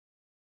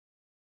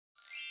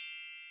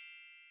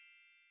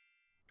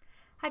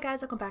Hi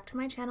guys, welcome back to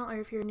my channel, or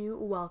if you're new,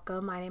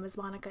 welcome. My name is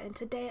Monica, and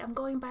today I'm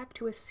going back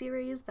to a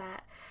series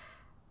that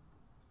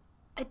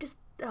I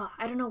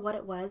don't know what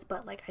it was,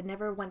 but like I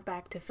never went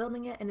back to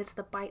filming it, and it's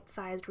the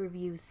bite-sized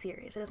reviews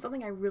series, and it's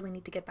something I really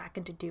need to get back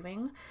into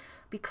doing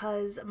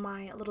because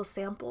my little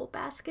sample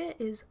basket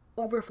is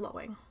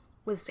overflowing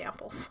with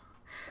samples.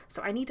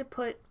 So I need to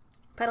put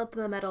pedal to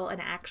the metal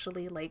and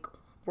actually like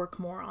work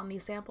more on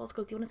these samples.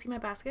 Because do you want to see my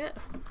basket?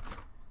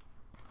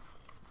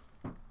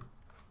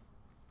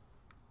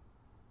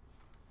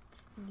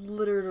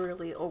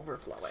 Literally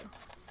overflowing.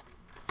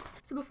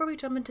 So before we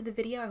jump into the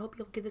video, I hope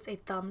you'll give this a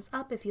thumbs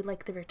up if you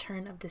like the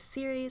return of this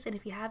series, and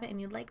if you haven't and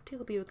you'd like to, I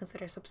hope you would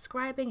consider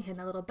subscribing, hitting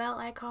that little bell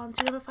icon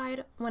to be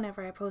notified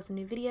whenever I post a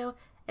new video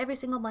every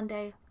single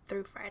Monday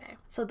through Friday.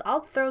 So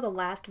I'll throw the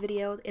last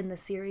video in the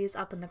series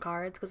up in the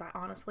cards because I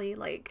honestly,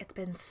 like, it's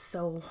been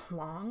so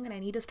long and I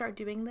need to start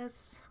doing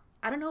this.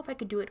 I don't know if I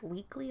could do it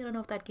weekly. I don't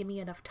know if that'd give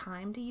me enough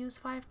time to use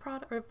five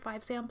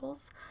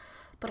samples.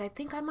 But I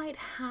think I might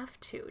have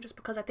to, just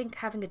because I think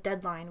having a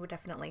deadline would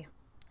definitely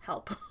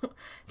help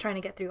trying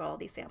to get through all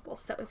these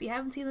samples. So if you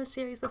haven't seen this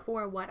series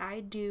before, what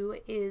I do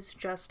is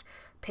just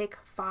pick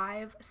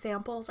 5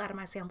 samples out of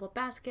my sample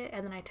basket,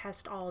 and then I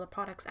test all the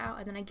products out,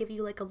 and then I give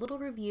you like a little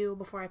review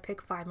before I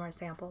pick 5 more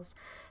samples.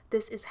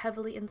 This is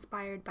heavily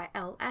inspired by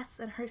Elle S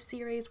and her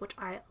series, which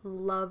I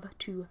love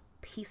to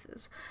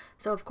pieces.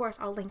 So of course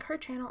I'll link her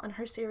channel and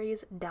her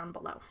series down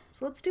below.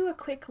 So let's do a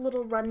quick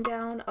little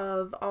rundown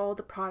of all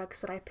the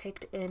products that I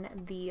picked in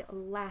the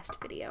last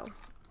video.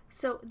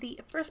 So the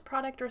first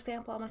product or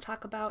sample I'm going to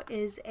talk about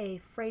is a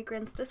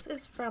fragrance. This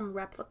is from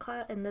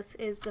Replica, and this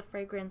is the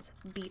fragrance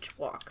Beach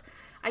Walk.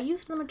 I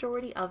used the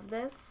majority of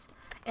this,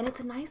 and it's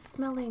a nice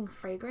smelling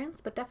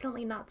fragrance, but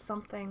definitely not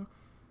something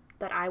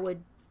that I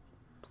would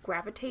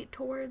gravitate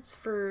towards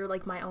for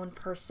like my own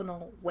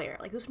personal wear.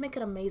 Like this would make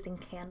an amazing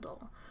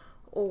candle,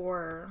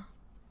 or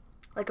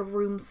like a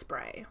room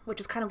spray, which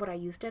is kind of what I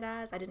used it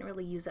as. I didn't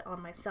really use it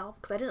on myself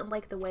because I didn't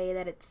like the way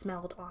that it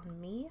smelled on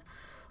me,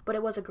 but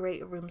it was a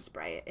great room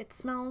spray. It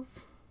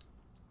smells,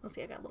 let's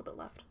see, I got a little bit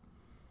left.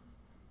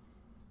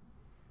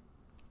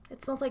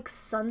 It smells like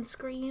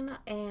sunscreen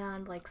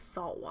and like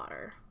salt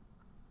water.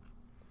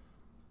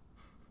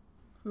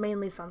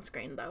 Mainly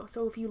sunscreen though.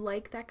 So if you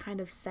like that kind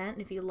of scent,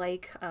 if you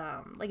like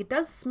it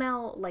does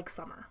smell like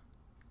summer.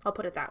 I'll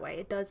put it that way.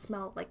 It does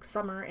smell like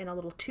summer in a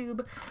little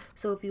tube.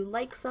 So if you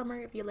like summer,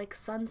 if you like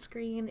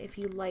sunscreen, if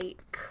you like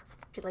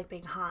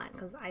being hot,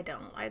 because I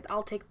don't.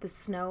 I'll take the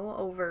snow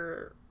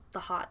over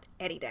the hot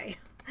any day.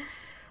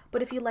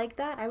 But if you like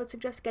that, I would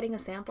suggest getting a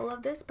sample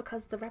of this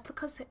because the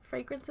Replica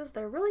fragrances,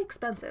 they're really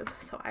expensive.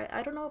 So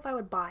I don't know if I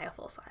would buy a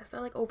full size. They're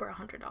like over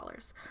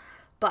 $100.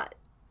 But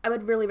I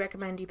would really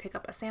recommend you pick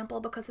up a sample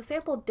because the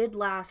sample did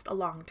last a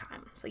long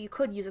time. So you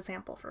could use a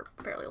sample for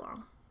fairly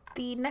long.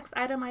 The next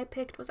item I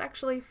picked was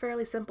actually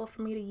fairly simple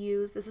for me to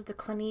use. This is the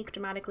Clinique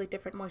Dramatically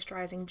Different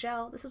Moisturizing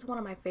Gel. This is one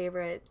of my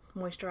favorite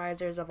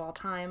moisturizers of all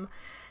time.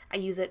 I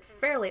use it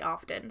fairly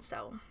often,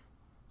 so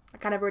I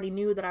kind of already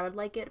knew that I would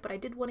like it, but I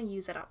did want to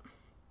use it up.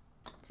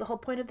 So the whole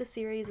point of this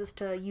series is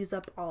to use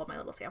up all of my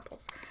little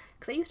samples.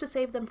 Because I used to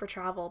save them for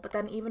travel, but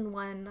then even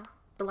when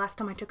the last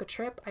time I took a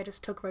trip, I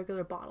just took a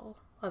regular bottle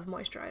of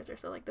moisturizer.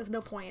 So like there's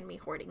no point in me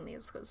hoarding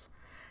these because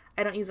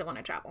I don't use it when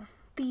I travel.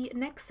 The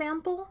next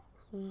sample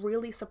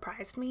really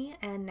surprised me,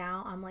 and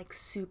now I'm like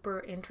super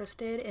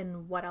interested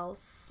in what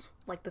else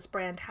like this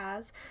brand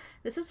has.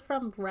 This is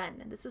from Ren,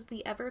 and this is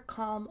the Ever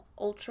Calm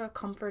Ultra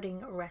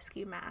Comforting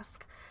Rescue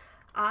Mask.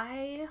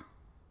 I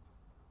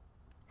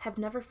have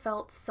never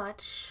felt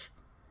such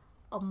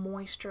a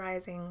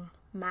moisturizing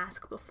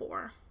mask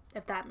before,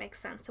 if that makes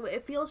sense. So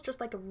it feels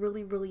just like a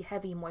really, really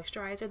heavy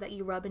moisturizer that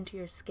you rub into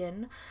your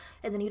skin,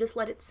 and then you just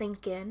let it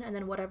sink in, and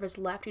then whatever's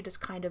left you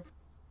just kind of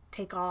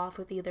take off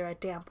with either a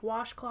damp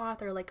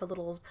washcloth or like a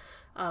little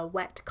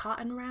wet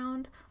cotton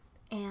round.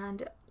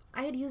 And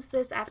I had used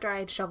this after I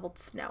had shoveled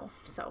snow,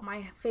 so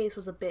my face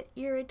was a bit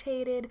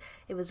irritated.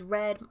 It was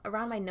red,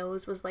 around my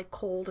nose was like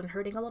cold and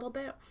hurting a little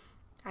bit.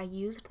 I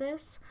used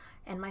this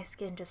and my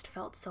skin just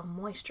felt so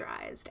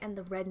moisturized, and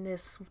the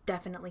redness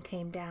definitely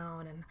came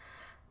down and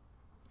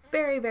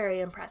very, very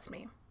impressed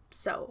me.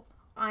 So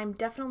I'm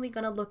definitely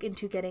going to look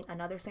into getting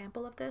another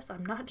sample of this.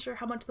 I'm not sure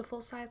how much the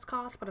full size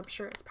costs, but I'm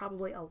sure it's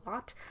probably a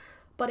lot.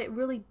 But it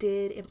really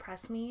did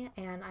impress me,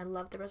 and I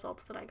love the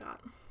results that I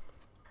got.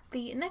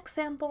 The next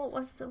sample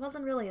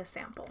wasn't really a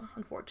sample,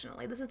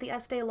 unfortunately. This is the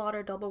Estee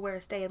Lauder Double Wear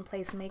Stay in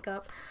Place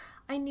Makeup.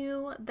 I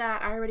knew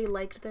that I already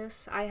liked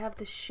this. I have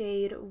the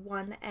shade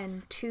 1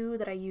 and 2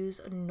 that I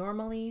use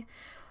normally,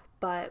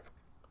 but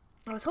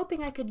I was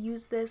hoping I could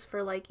use this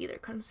for like either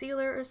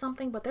concealer or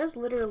something, but there's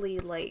literally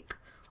like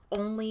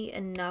only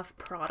enough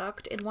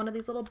product in one of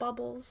these little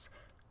bubbles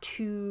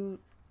to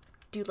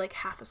do like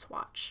half a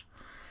swatch.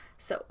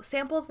 So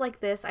samples like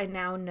this, I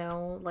now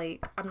know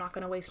like I'm not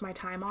going to waste my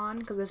time on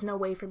because there's no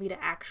way for me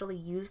to actually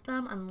use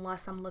them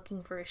unless I'm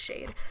looking for a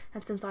shade.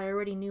 And since I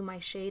already knew my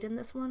shade in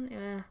this one,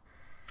 it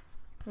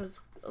was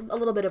a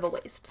little bit of a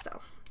waste.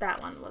 So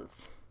that one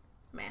was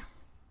meh.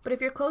 But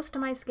if you're close to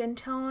my skin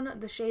tone,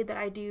 the shade that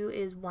I do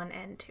is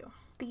 1N2.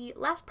 The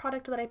last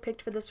product that I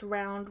picked for this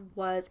round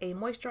was a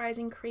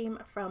moisturizing cream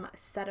from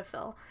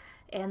Cetaphil.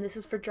 And this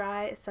is for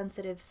dry,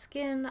 sensitive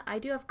skin. I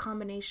do have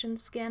combination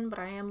skin, but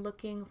I am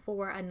looking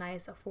for a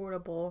nice,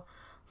 affordable,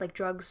 like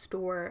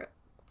drugstore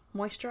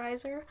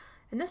moisturizer.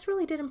 And this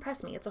really did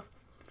impress me. It's a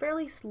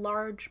fairly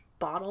large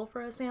bottle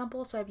for a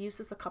sample, so I've used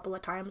this a couple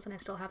of times and I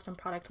still have some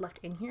product left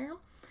in here.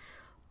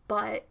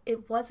 But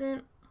it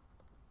wasn't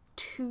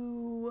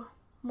too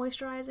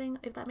moisturizing,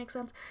 if that makes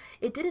sense.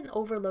 It didn't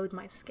overload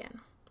my skin.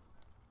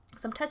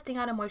 So I'm testing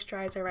out a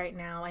moisturizer right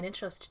now and it's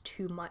just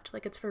too much.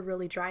 Like, it's for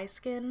really dry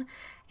skin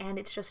and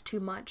it's just too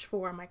much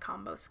for my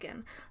combo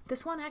skin.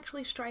 This one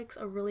actually strikes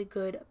a really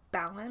good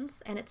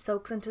balance and it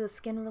soaks into the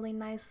skin really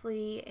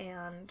nicely,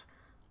 and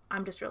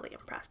I'm just really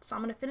impressed. So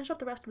I'm going to finish up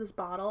the rest of this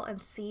bottle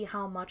and see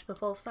how much the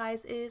full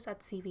size is at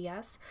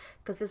CVS,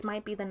 because this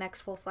might be the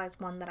next full size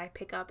one that I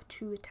pick up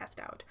to test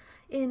out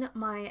in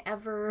my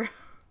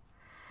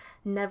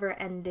never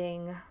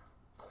ending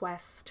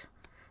quest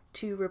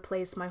to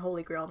replace my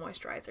Holy Grail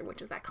moisturizer,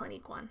 which is that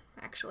Clinique one,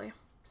 actually.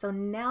 So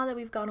now that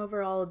we've gone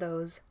over all of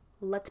those,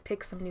 let's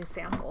pick some new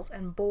samples.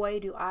 And boy,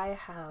 do I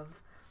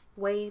have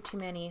way too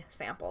many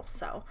samples.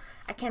 So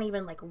I can't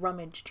even like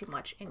rummage too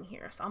much in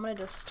here. So I'm gonna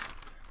just,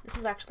 this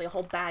is actually a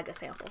whole bag of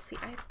samples. See,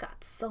 I've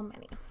got so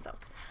many. So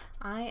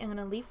I am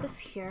gonna leave this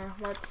here.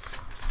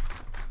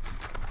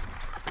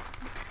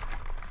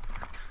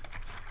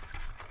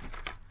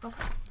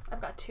 Okay,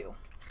 I've got two.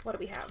 What do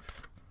we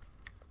have?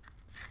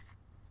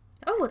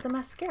 Oh, it's a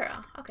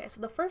mascara. Okay,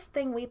 so the first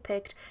thing we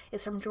picked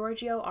is from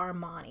Giorgio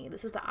Armani.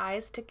 This is the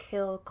Eyes to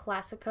Kill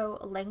Classico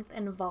Length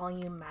and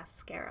Volume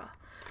Mascara.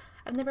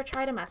 I've never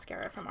tried a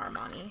mascara from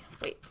Armani.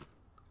 Wait.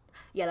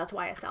 Yeah, that's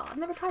YSL. I've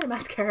never tried a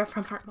mascara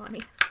from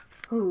Armani.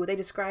 Ooh, they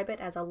describe it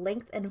as a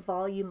length and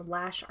volume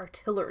lash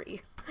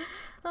artillery.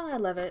 Oh, I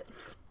love it.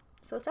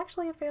 So it's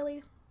actually a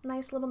fairly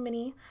nice little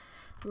mini.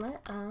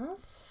 Let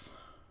us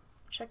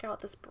check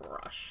out this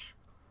brush.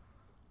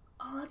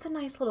 Oh, that's a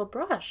nice little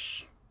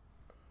brush.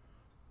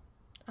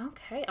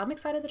 Okay, I'm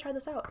excited to try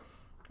this out.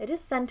 It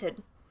is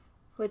scented,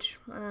 which,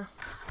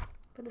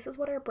 but this is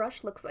what our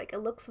brush looks like. It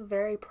looks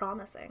very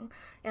promising.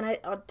 And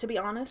to be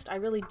honest, I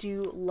really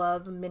do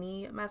love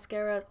mini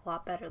mascaras a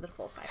lot better than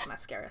full-size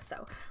mascara.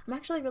 So I'm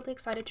actually really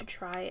excited to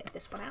try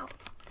this one out.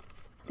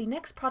 The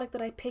next product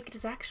that I picked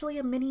is actually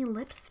a mini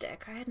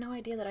lipstick. I had no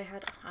idea that I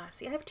had,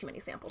 see, I have too many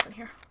samples in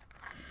here.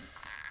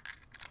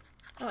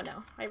 Oh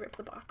no, I ripped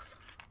the box.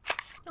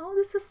 Oh,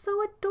 this is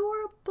so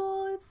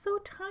adorable. It's so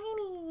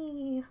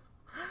tiny.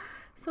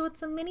 So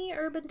it's a mini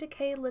Urban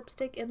Decay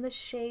lipstick in the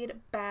shade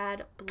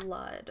Bad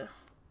Blood.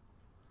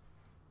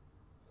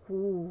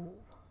 Ooh.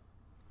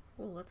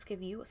 Ooh, let's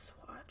give you a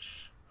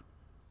swatch.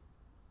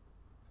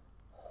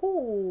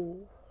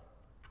 Ooh.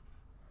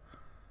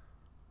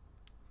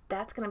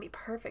 That's gonna be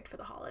perfect for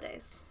the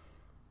holidays.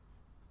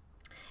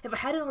 If I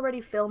hadn't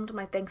already filmed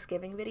my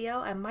Thanksgiving video,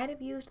 I might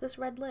have used this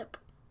red lip.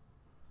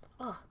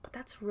 Oh, but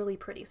that's really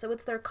pretty. So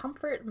it's their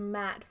Comfort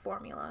Matte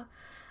formula.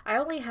 I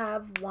only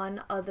have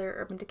one other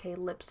Urban Decay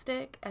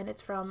lipstick, and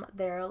it's from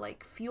their,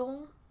 like,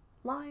 Fuel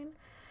line.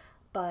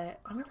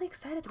 But I'm really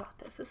excited about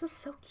this. This is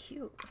so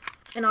cute.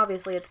 And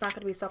obviously, it's not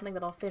going to be something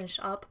that I'll finish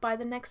up by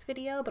the next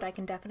video, but I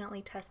can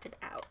definitely test it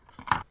out.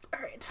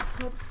 Alright,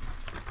 let's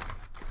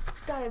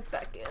dive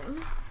back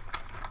in.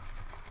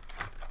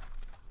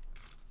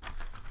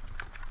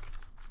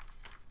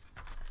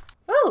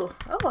 Oh,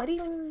 I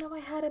didn't even know I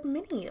had a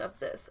mini of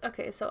this.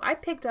 Okay, so I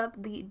picked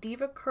up the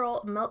Diva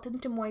Curl Melt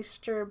Into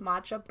Moisture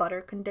Matcha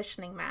Butter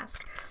Conditioning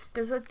Mask.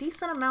 There's a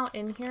decent amount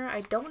in here.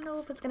 I don't know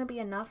if it's going to be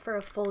enough for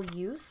a full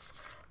use,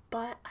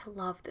 but I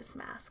love this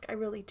mask. I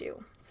really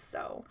do.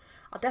 So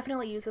I'll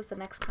definitely use this the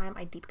next time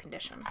I deep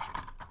condition.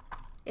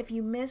 If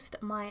you missed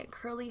my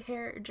curly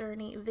hair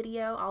journey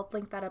video, I'll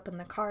link that up in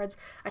the cards.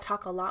 I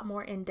talk a lot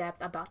more in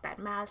depth about that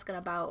mask and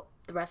about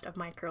the rest of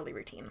my curly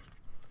routine.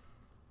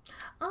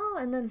 Oh,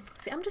 and then,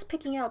 see, I'm just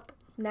picking up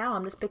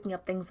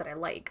things that I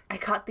like. I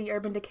got the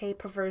Urban Decay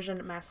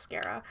Perversion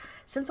Mascara.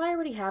 Since I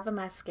already have a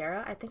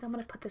mascara, I think I'm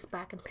going to put this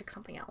back and pick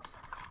something else.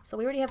 So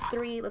we already have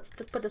 3. Let's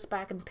put this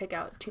back and pick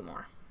out 2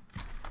 more.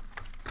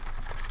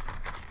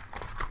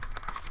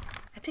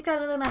 I pick out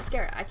another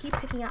mascara. I keep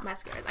picking out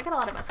mascaras. I got a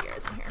lot of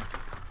mascaras in here.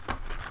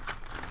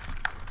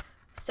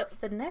 So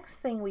the next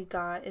thing we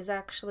got is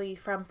actually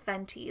from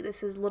Fenty.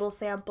 This is little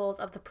samples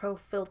of the Pro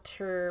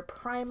Filter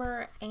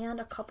primer and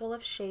a couple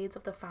of shades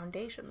of the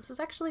foundation. This is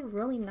actually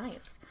really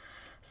nice.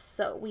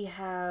 So we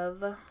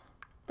have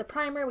the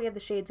primer, we have the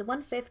shades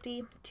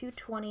 150,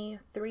 220,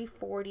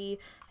 340,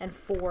 and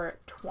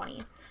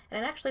 420.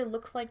 And it actually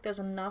looks like there's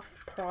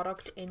enough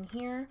product in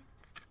here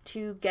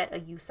to get a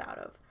use out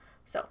of.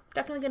 So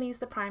definitely going to use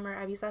the primer.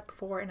 I've used that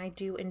before and I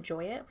do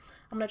enjoy it.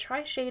 I'm going to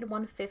try shade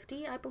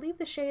 150. I believe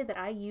the shade that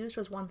I used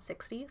was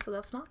 160, so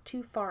that's not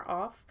too far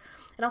off.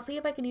 And I'll see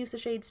if I can use the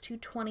shades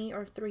 220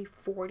 or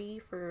 340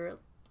 for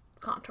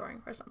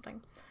contouring or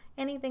something.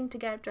 Anything to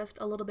get just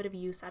a little bit of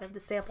use out of the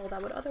sample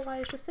that would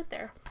otherwise just sit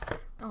there.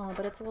 Oh,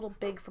 but it's a little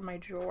big for my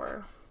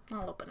drawer.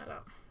 I'll open it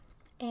up.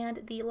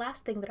 And the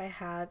last thing that I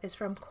have is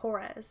from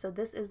Korres. So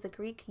this is the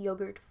Greek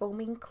Yogurt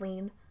Foaming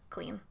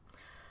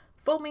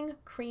Foaming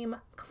Cream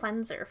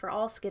Cleanser for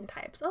all skin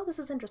types. Oh, this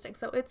is interesting.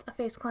 So it's a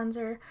face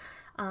cleanser.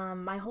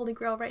 My holy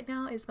grail right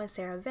now is my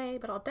CeraVe,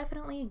 but I'll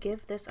definitely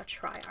give this a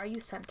try. Are you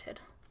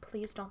scented?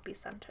 Please don't be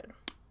scented.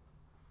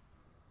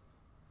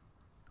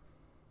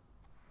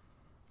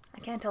 I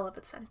can't tell if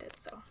it's scented,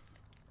 so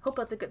hope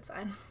that's a good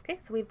sign. Okay,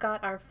 so we've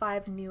got our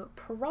 5 new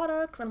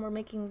products and we're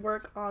making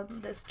work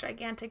on this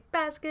gigantic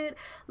basket.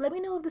 Let me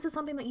know if this is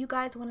something that you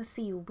guys want to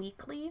see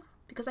weekly,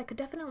 because I could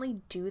definitely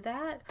do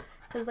that,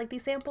 because like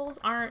these samples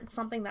aren't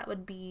something that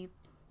would be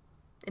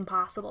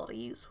impossible to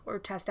use or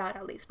test out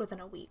at least within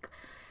a week.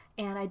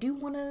 And I do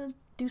want to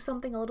do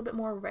something a little bit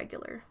more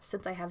regular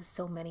since I have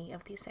so many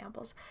of these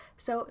samples.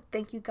 So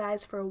thank you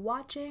guys for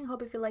watching.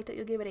 Hope if you liked it,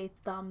 you'll give it a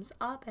thumbs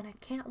up, and I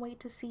can't wait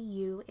to see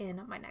you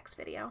in my next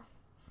video.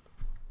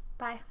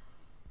 Bye.